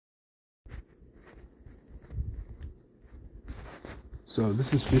So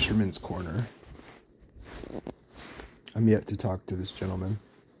this is Fisherman's Corner. I'm yet to talk to this gentleman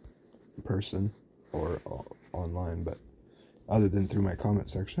in person or online, but other than through my comment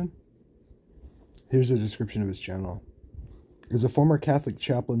section. Here's a description of his channel. As a former Catholic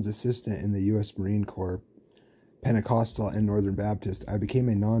chaplain's assistant in the U.S. Marine Corps, Pentecostal and Northern Baptist, I became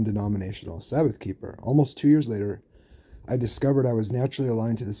a non-denominational Sabbath keeper. Almost 2 years later, I discovered I was naturally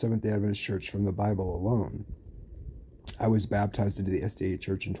aligned to the Seventh-day Adventist Church from the Bible alone. I was baptized into the SDA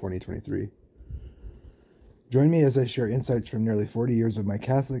Church in 2023. Join me as I share insights from nearly 40 years of my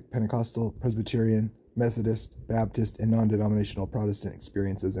Catholic, Pentecostal, Presbyterian, Methodist, Baptist, and non-denominational Protestant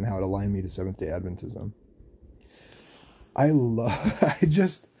experiences and how it aligned me to Seventh-day Adventism. I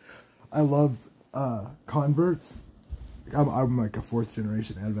love converts. I'm like a fourth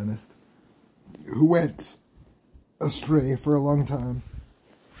generation Adventist who went astray for a long time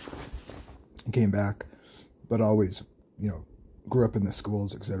and came back, but always, grew up in the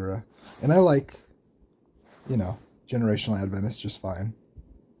schools, etc. And I like, generational Adventists just fine.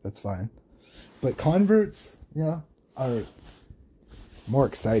 That's fine. But converts, are more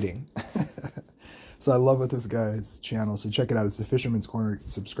exciting. So I love what this guy's channel. So check it out. It's the Fisherman's Corner.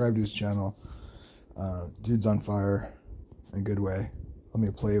 Subscribe to his channel. Dude's on fire in a good way. Let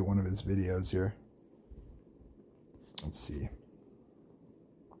me play one of his videos here. Let's see.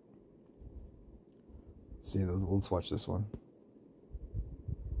 Let's watch this one.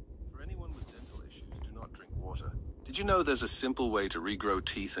 For anyone with dental issues, do not drink water. Did you know there's a simple way to regrow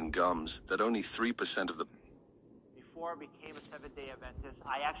teeth and gums that only 3% of the... Before I became a Seventh-day Adventist,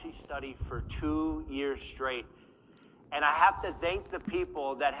 I actually studied for 2 years straight. And I have to thank the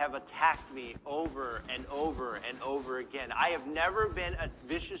people that have attacked me over and over and over again. I have never been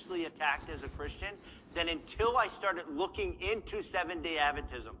viciously attacked as a Christian than until I started looking into Seventh-day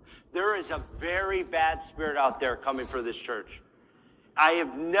Adventism. There is a very bad spirit out there coming for this church.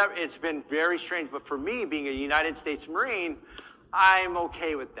 It's been very strange, but for me, being a United States Marine, I'm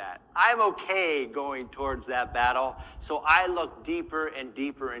okay with that. I'm okay going towards that battle. So I look deeper and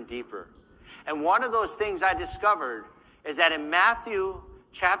deeper and deeper. And one of those things I discovered is that in Matthew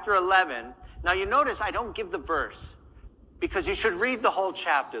chapter 11, now you notice I don't give the verse because you should read the whole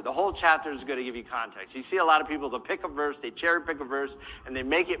chapter. The whole chapter is going to give you context. You see a lot of people, they'll pick a verse, they cherry pick a verse, and they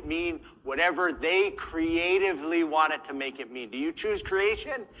make it mean whatever they creatively want it to make it mean. Do you choose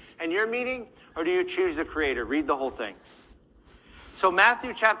creation and your meaning, or do you choose the creator? Read the whole thing. So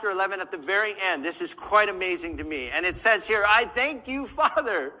Matthew chapter 11 at the very end, this is quite amazing to me. And it says here, I thank you,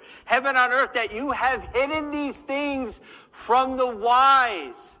 Father, heaven on earth, that you have hidden these things from the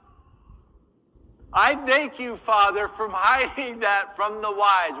wise. I thank you, Father, for hiding that from the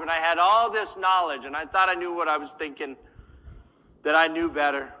wise when I had all this knowledge and I thought I knew what I was thinking, that I knew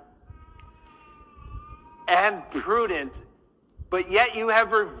better. And prudent, but yet you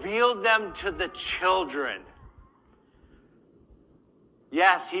have revealed them to the children.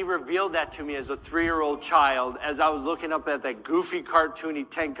 Yes, he revealed that to me as a 3-year-old child. As I was looking up at that goofy, cartoony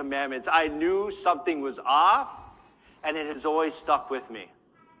 10 Commandments, I knew something was off, and it has always stuck with me.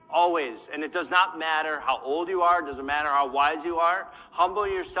 Always. And it does not matter how old you are. It doesn't matter how wise you are. Humble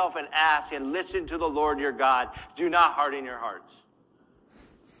yourself and ask and listen to the Lord your God. Do not harden your hearts.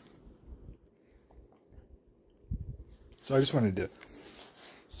 So I just wanted to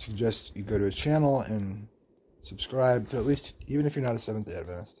suggest you go to his channel and subscribe to, at least, even if you're not a Seventh-day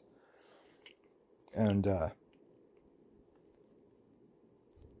Adventist. And, oh,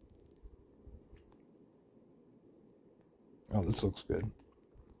 this looks good.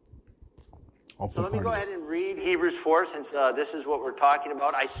 So let me go ahead and read Hebrews 4, since this is what we're talking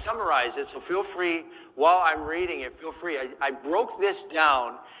about. I summarized it, so feel free, while I'm reading it, feel free. I broke this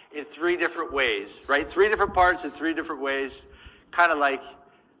down in 3 different ways, right? 3 different parts in 3 different ways, kind of like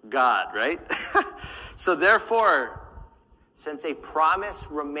God, right? So therefore, since a promise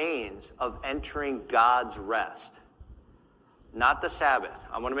remains of entering God's rest, not the Sabbath,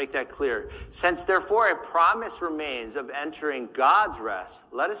 I want to make that clear. Since therefore a promise remains of entering God's rest,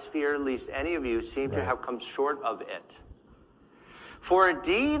 let us fear lest any of you seem to have come short of it. For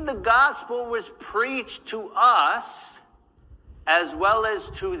indeed the gospel was preached to us as well as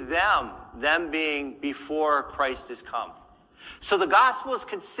to them being before Christ is come. So the gospel is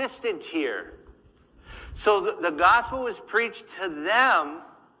consistent here. So the gospel was preached to them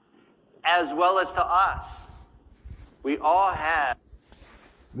as well as to us. We all have.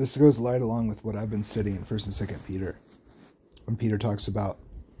 This goes right along with what I've been studying in 1st and 2nd Peter. When Peter talks about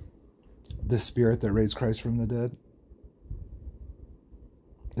the spirit that raised Christ from the dead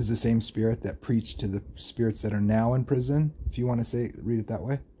is the same spirit that preached to the spirits that are now in prison, if you want to read it that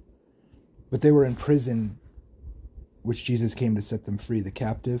way. But they were in prison which Jesus came to set them free, the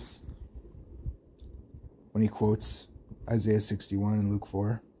captives, when he quotes Isaiah 61 and Luke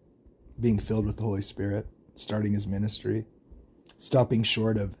 4, being filled with the Holy Spirit, starting his ministry, stopping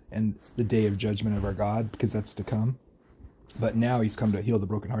short of and the day of judgment of our God, because that's to come. But now he's come to heal the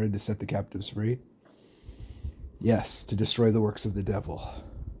brokenhearted, to set the captives free. Yes, to destroy the works of the devil,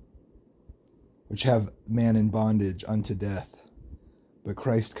 which have man in bondage unto death. But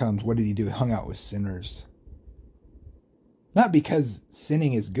Christ comes. What did he do? He hung out with sinners. Not because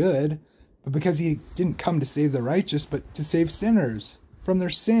sinning is good, but because he didn't come to save the righteous, but to save sinners from their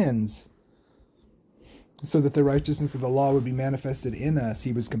sins, so that the righteousness of the law would be manifested in us.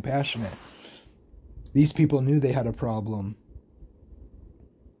 He was compassionate. These people knew they had a problem.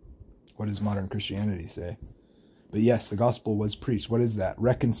 What does modern Christianity say? But yes, the gospel was preached. What is that?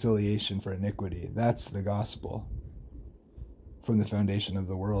 Reconciliation for iniquity. That's the gospel from the foundation of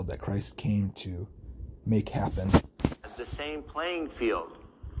the world that Christ came to make happen. The same playing field.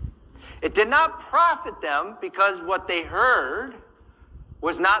 It did not profit them because what they heard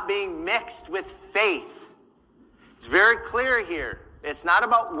was not being mixed with faith. It's very clear here. It's not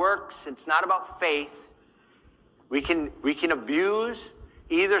about works. It's not about faith. We can abuse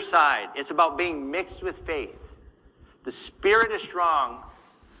either side. It's about being mixed with faith. The spirit is strong.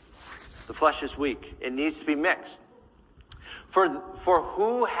 The flesh is weak. It needs to be mixed. For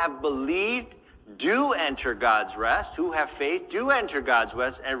who have believed do enter God's rest. Who have faith do enter God's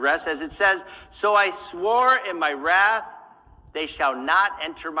rest, as it says, so I swore in my wrath, they shall not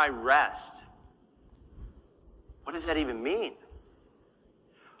enter my rest. What does that even mean?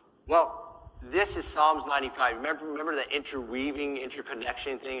 Well, this is Psalms 95. Remember the interweaving,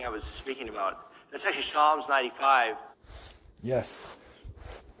 interconnection thing I was speaking about? That's actually Psalms 95. Yes.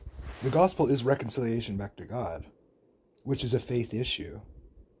 The gospel is reconciliation back to God, which is a faith issue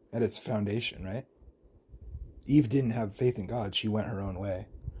at its foundation, right? Eve didn't have faith in God. She went her own way.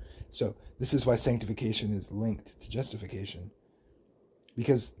 So this is why sanctification is linked to justification,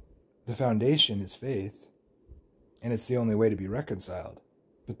 because the foundation is faith, and it's the only way to be reconciled.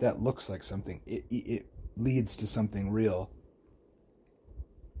 But that looks like something. It leads to something real,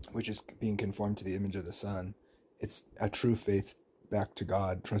 which is being conformed to the image of the Son. It's a true faith back to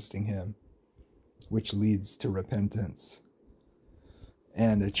God, trusting him, which leads to repentance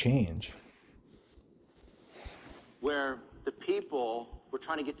and a change. Where the people were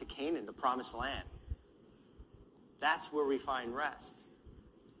trying to get to Canaan, the promised land. That's where we find rest.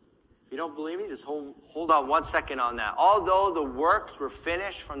 If you don't believe me, just hold on 1 second on that. Although the works were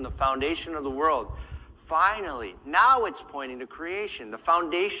finished from the foundation of the world, finally, now it's pointing to creation, the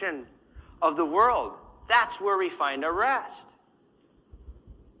foundation of the world. That's where we find our rest.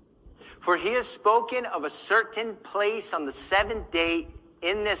 For he has spoken of a certain place on the seventh day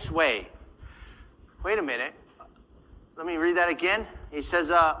in this way. Wait a minute. Let me read that again. He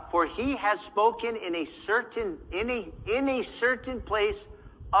says, for he has spoken in a certain place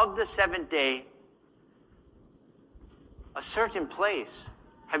of the seventh day. A certain place.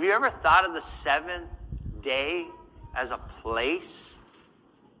 Have you ever thought of the seventh day as a place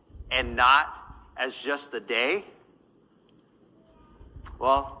and not as just a day?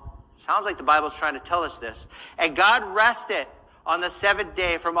 Well, sounds like the Bible's trying to tell us this. And God rested on the seventh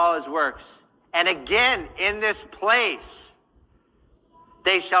day from all his works. And again, in this place,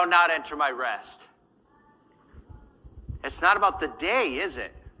 they shall not enter my rest. It's not about the day, is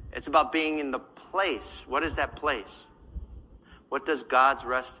it? It's about being in the place. What is that place? What does God's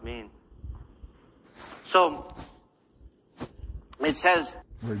rest mean? So, it says,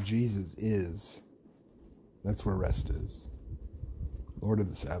 where Jesus is, that's where rest is. Lord of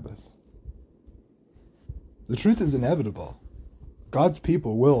the Sabbath. The truth is inevitable. God's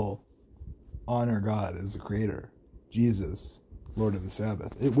people will honor God as the creator. Jesus, Lord of the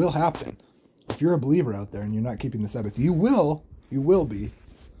Sabbath. It will happen. If you're a believer out there and you're not keeping the Sabbath, you will be.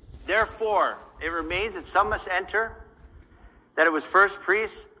 Therefore, it remains that some must enter, that it was first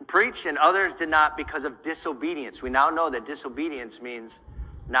preached and others did not because of disobedience. We now know that disobedience means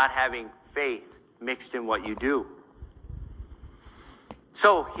not having faith mixed in what you do.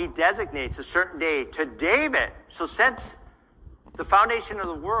 So he designates a certain day to David. So since the foundation of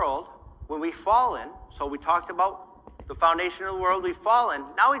the world, when we've fallen, so we talked about the foundation of the world, we've fallen.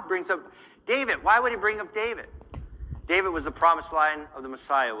 Now he brings up David. Why would he bring up David? David was the promised line of the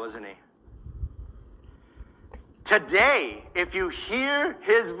Messiah, wasn't he? Today, if you hear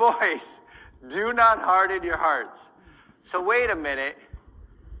his voice, do not harden your hearts. So wait a minute.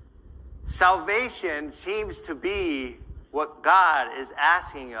 Salvation seems to be what God is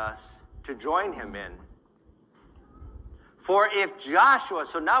asking us to join him in. For if Joshua,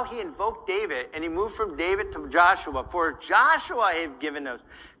 so now he invoked David, and he moved from David to Joshua. For if Joshua had given us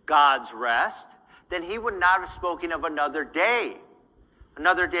God's rest, then he would not have spoken of another day.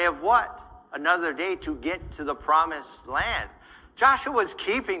 Another day of what? Another day to get to the promised land. Joshua was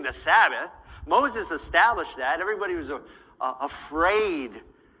keeping the Sabbath. Moses established that. Everybody was afraid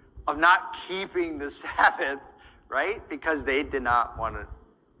of not keeping the Sabbath, right? Because they did not want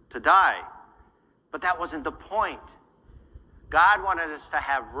to die. But that wasn't the point. God wanted us to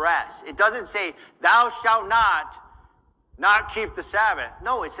have rest. It doesn't say, thou shalt not keep the Sabbath.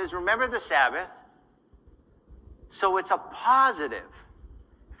 No, it says, remember the Sabbath. So it's a positive.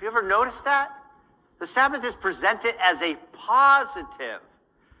 Have you ever noticed that? The Sabbath is presented as a positive.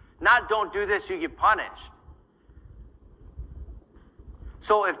 Not don't do this, you get punished.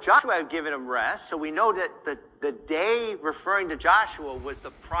 So if Joshua had given him rest, so we know that the day referring to Joshua was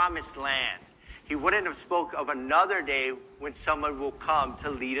the promised land. He wouldn't have spoke of another day when someone will come to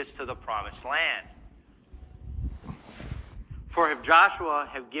lead us to the promised land. For if Joshua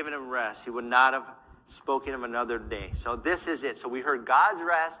had given him rest, he would not have spoken of another day. So this is it. So we heard God's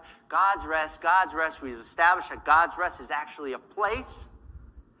rest, God's rest, God's rest. We've established that God's rest is actually a place.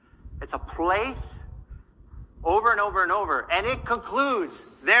 It's a place over and over and over. And it concludes,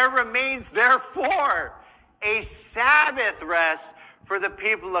 there remains therefore a Sabbath rest for the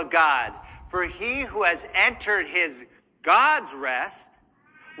people of God. For he who has entered his God's rest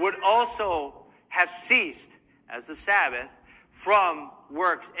would also have ceased, as the Sabbath, from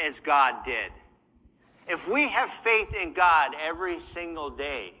works as God did. If we have faith in God every single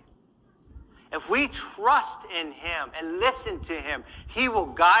day, if we trust in him and listen to him, he will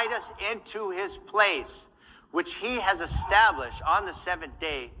guide us into his place, which he has established on the seventh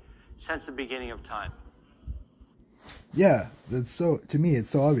day since the beginning of time. Yeah, to me, it's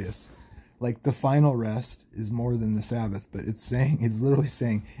so obvious. Like, the final rest is more than the Sabbath, but it's literally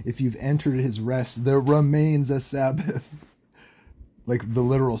saying, if you've entered his rest, there remains a Sabbath. Like, the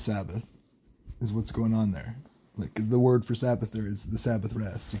literal Sabbath is what's going on there. Like, the word for Sabbath there is the Sabbath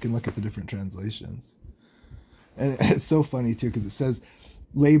rest. You can look at the different translations. And it's so funny, too, because it says,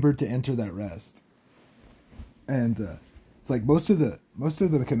 labor to enter that rest. And it's like most of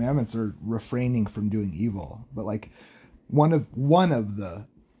the commandments are refraining from doing evil. But, like, one of the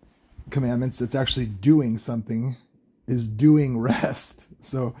commandments that's actually doing something is doing rest.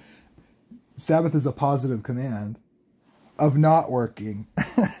 So Sabbath is a positive command of not working.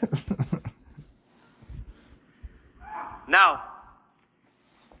 Now,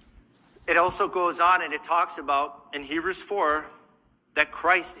 it also goes on and it talks about in Hebrews 4 that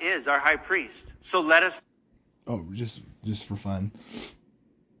Christ is our high priest. So let us... Oh, just for fun.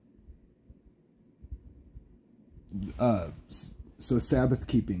 So Sabbath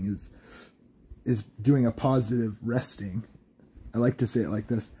keeping is doing a positive resting. I like to say it like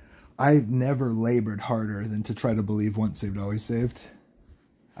this. I've never labored harder than to try to believe once saved, always saved.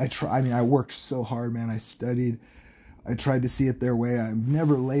 I worked so hard, man. I studied. I tried to see it their way. I've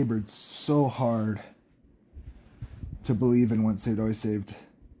never labored so hard to believe in once saved, always saved.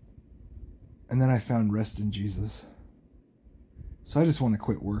 And then I found rest in Jesus. So I just want to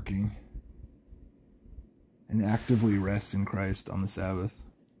quit working and actively rest in Christ on the Sabbath.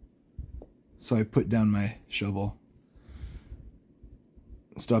 So I put down my shovel,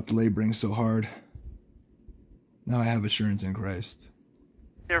 stopped laboring so hard. Now I have assurance in Christ.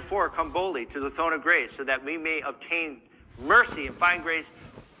 Therefore, come boldly to the throne of grace, so that we may obtain mercy and find grace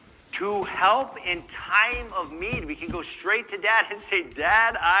to help in time of need. We can go straight to Dad and say,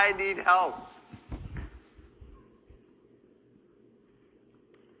 Dad, I need help.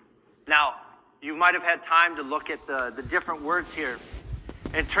 Now, you might have had time to look at the different words here.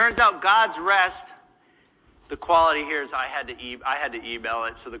 It turns out God's rest, the quality here is I had to email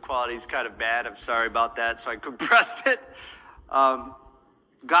it, so the quality is kind of bad. I'm sorry about that, so I compressed it.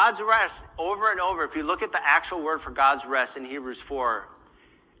 God's rest, over and over, if you look at the actual word for God's rest in Hebrews 4,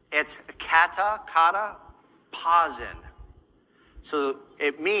 it's kata, pazen. So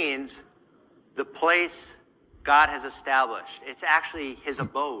it means the place God has established. It's actually his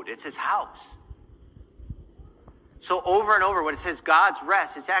abode. It's his house. So over and over, when it says God's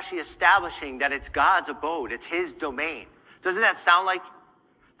rest, it's actually establishing that it's God's abode. It's his domain. Doesn't that sound like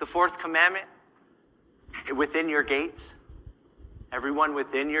the fourth commandment? Within your gates. Everyone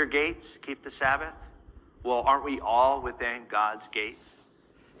within your gates, keep the Sabbath. Well, aren't we all within God's gates?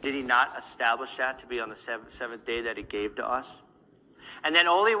 Did he not establish that to be on the seventh day that he gave to us? And then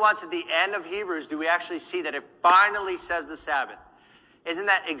only once at the end of Hebrews do we actually see that it finally says the Sabbath. Isn't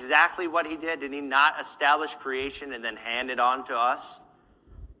that exactly what he did? Did he not establish creation and then hand it on to us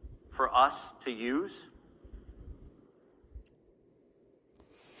for us to use?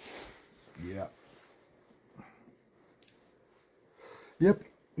 Yep.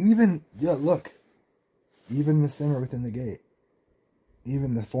 Even, yeah, look. Even the sinner within the gate,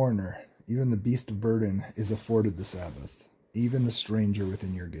 even the foreigner, even the beast of burden is afforded the Sabbath. Even the stranger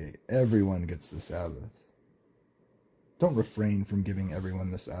within your gate. Everyone gets the Sabbath. Don't refrain from giving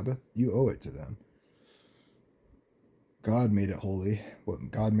everyone the Sabbath. You owe it to them. God made it holy.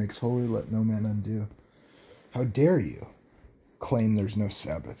 What God makes holy, let no man undo. How dare you claim there's no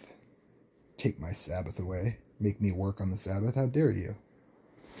Sabbath? Take my Sabbath away. Make me work on the Sabbath. How dare you?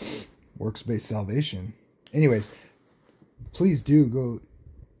 Works-based salvation. Anyways, please do go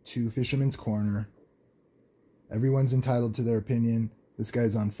to Fisherman's Corner. Everyone's entitled to their opinion. This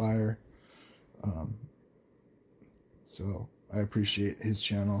guy's on fire. So I appreciate his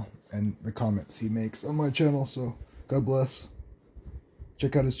channel and the comments he makes on my channel. So God bless.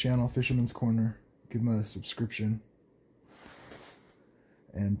 Check out his channel, Fisherman's Corner. Give him a subscription.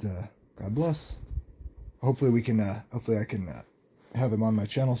 And God bless. Hopefully we can. Hopefully I can have him on my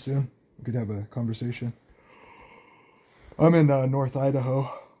channel soon. We could have a conversation. I'm in North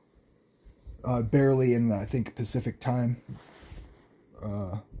Idaho. Barely in the, I think, Pacific time.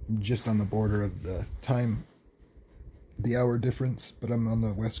 Just on the border of the time, the hour difference, but I'm on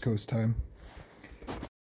the West Coast time.